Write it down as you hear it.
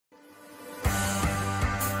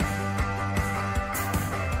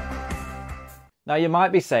Now you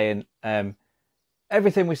might be saying,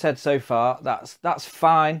 everything we said so far, that's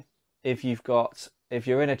fine if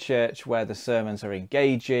you're in a church where the sermons are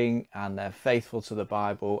engaging and they're faithful to the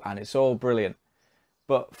Bible and it's all brilliant.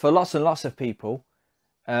 But for lots and lots of people,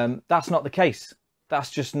 that's not the case.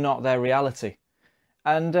 That's just not their reality.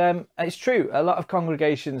 And it's true, a lot of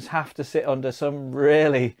congregations have to sit under some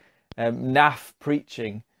really naff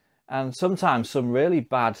preaching and sometimes some really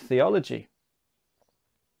bad theology.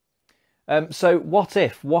 So what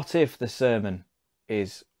if the sermon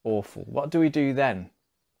is awful? What do we do then?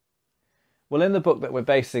 Well, in the book that we're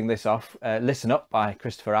basing this off, Listen Up by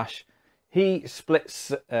Christopher Ash, he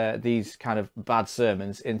splits these kind of bad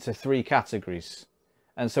sermons into 3 categories.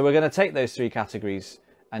 And so we're going to take those 3 categories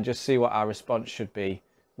and just see what our response should be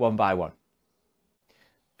one by one.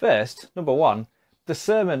 First, number 1, the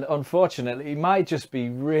sermon, unfortunately, might just be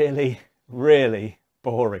really, really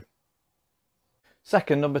boring.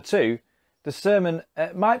 Second, number 2, the sermon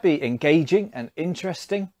might be engaging and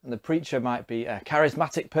interesting, and the preacher might be a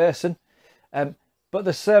charismatic person, but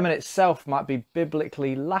the sermon itself might be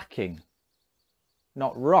biblically lacking.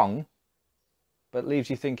 Not wrong, but leaves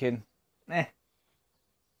you thinking, eh.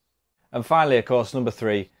 And finally, of course, number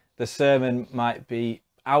 3, the sermon might be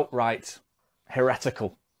outright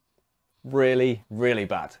heretical. Really, really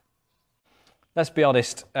bad. Let's be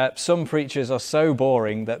honest, some preachers are so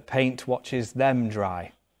boring that paint watches them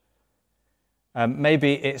dry.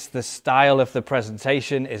 Maybe it's the style of the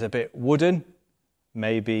presentation is a bit wooden.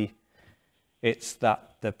 Maybe it's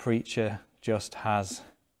that the preacher just has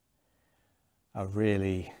a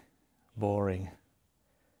really boring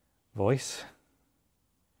voice.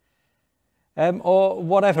 Or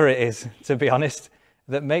whatever it is, to be honest,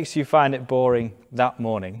 that makes you find it boring that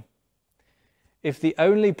morning. If the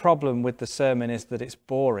only problem with the sermon is that it's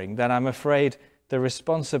boring, then I'm afraid the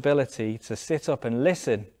responsibility to sit up and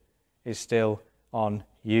listen is still on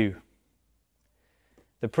you.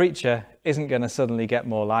 The preacher isn't going to suddenly get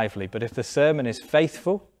more lively, but if the sermon is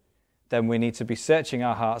faithful, then we need to be searching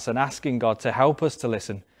our hearts and asking God to help us to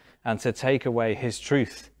listen and to take away his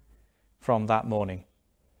truth from that morning.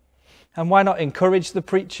 And why not encourage the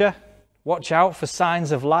preacher? Watch out for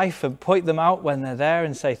signs of life and point them out when they're there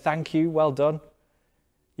and say, thank you, well done.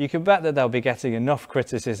 You can bet that they'll be getting enough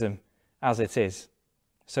criticism as it is.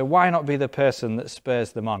 So why not be the person that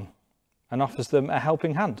spurs them on and offers them a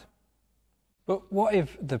helping hand? But what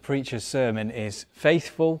if the preacher's sermon is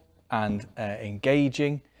faithful and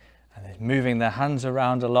engaging, and they're moving their hands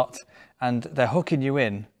around a lot and they're hooking you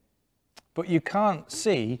in, but you can't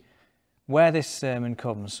see where this sermon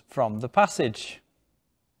comes from the passage?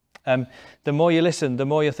 The more you listen, the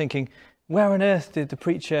more you're thinking, where on earth did the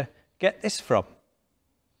preacher get this from?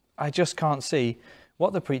 I just can't see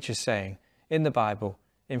what the preacher's saying in the Bible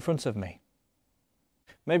in front of me.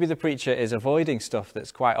 Maybe the preacher is avoiding stuff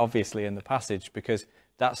that's quite obviously in the passage because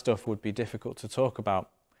that stuff would be difficult to talk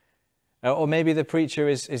about. Or maybe the preacher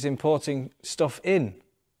is importing stuff in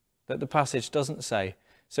that the passage doesn't say.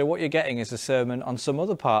 So what you're getting is a sermon on some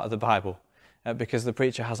other part of the Bible because the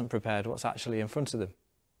preacher hasn't prepared what's actually in front of them.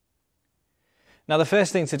 Now, the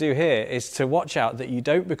first thing to do here is to watch out that you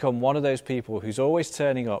don't become one of those people who's always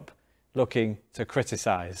turning up looking to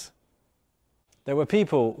criticize. There were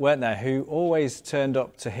people, weren't there, who always turned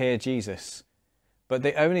up to hear Jesus, but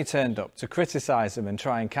they only turned up to criticize him and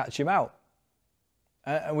try and catch him out.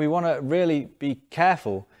 And we want to really be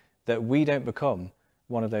careful that we don't become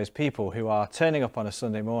one of those people who are turning up on a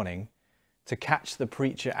Sunday morning to catch the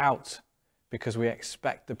preacher out because we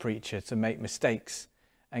expect the preacher to make mistakes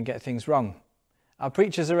and get things wrong. Our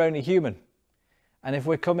preachers are only human. And if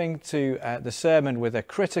we're coming to the sermon with a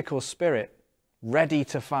critical spirit, ready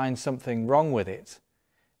to find something wrong with it,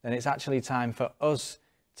 then it's actually time for us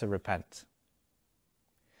to repent.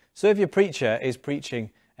 So if your preacher is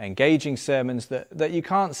preaching engaging sermons that you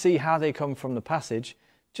can't see how they come from the passage,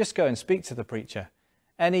 just go and speak to the preacher.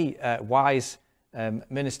 Any wise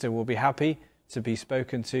minister will be happy to be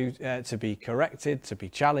spoken to be corrected, to be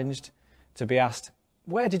challenged, to be asked,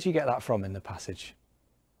 where did you get that from in the passage?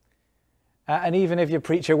 And even if your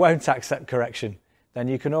preacher won't accept correction, then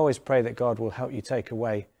you can always pray that God will help you take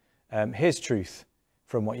away his truth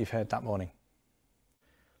from what you've heard that morning.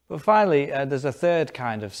 But finally, there's a third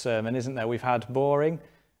kind of sermon, isn't there? We've had boring,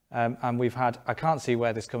 and we've had, I can't see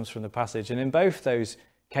where this comes from the passage. And in both those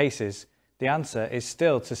cases, the answer is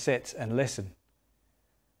still to sit and listen.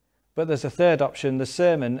 But there's a third option. The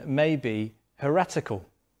sermon may be heretical,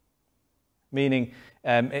 meaning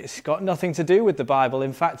it's got nothing to do with the Bible.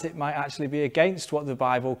 In fact, it might actually be against what the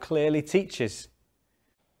Bible clearly teaches.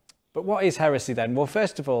 But what is heresy then? Well,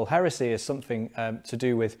 first of all, heresy is something to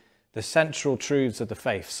do with the central truths of the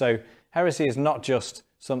faith. So heresy is not just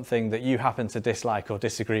something that you happen to dislike or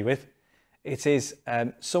disagree with. It is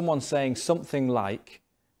someone saying something like,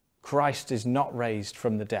 Christ is not raised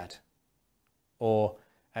from the dead, or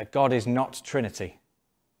God is not Trinity,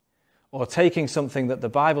 or taking something that the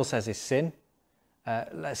Bible says is sin,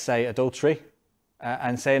 let's say adultery,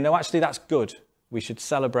 and saying, no, actually that's good. We should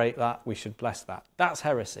celebrate that. We should bless that. That's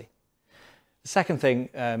heresy. The second thing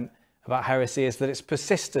about heresy is that it's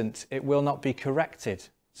persistent. It will not be corrected.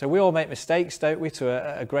 So we all make mistakes, don't we,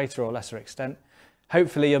 to a greater or lesser extent.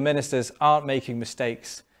 Hopefully your ministers aren't making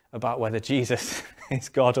mistakes about whether Jesus is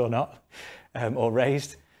God or not, or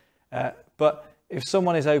raised. But if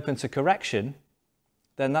someone is open to correction,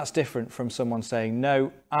 then that's different from someone saying,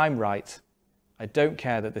 no, I'm right. I don't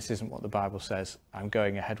care that this isn't what the Bible says. I'm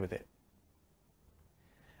going ahead with it.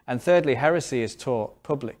 And thirdly, heresy is taught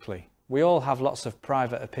publicly. We all have lots of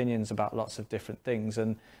private opinions about lots of different things,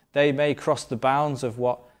 and they may cross the bounds of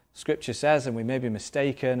what Scripture says, and we may be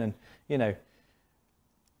mistaken, and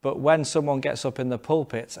but when someone gets up in the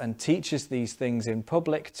pulpit and teaches these things in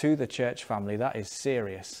public to the church family, that is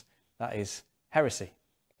serious. That is heresy.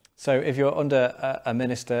 So if you're under a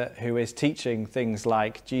minister who is teaching things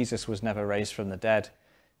like Jesus was never raised from the dead,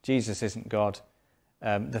 Jesus isn't God,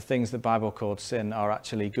 the things the Bible called sin are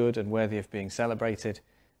actually good and worthy of being celebrated,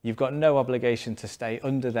 you've got no obligation to stay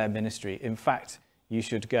under their ministry. In fact, you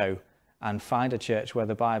should go and find a church where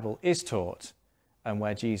the Bible is taught and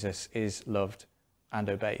where Jesus is loved and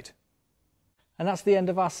obeyed. And that's the end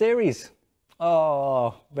of our series.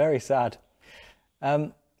 Oh, very sad.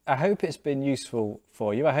 I hope it's been useful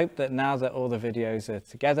for you. I hope that now that all the videos are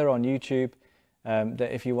together on YouTube,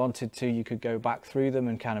 that if you wanted to, you could go back through them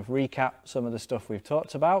and kind of recap some of the stuff we've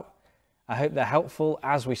talked about. I hope they're helpful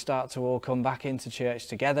as we start to all come back into church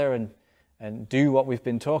together and do what we've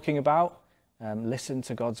been talking about, listen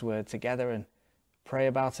to God's word together and pray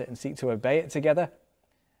about it and seek to obey it together.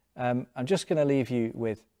 I'm just going to leave you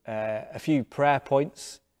with a few prayer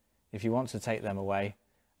points if you want to take them away.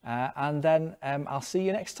 And then I'll see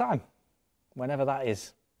you next time, whenever that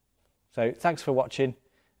is. So thanks for watching.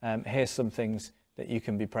 Here's some things that you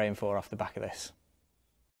can be praying for off the back of this.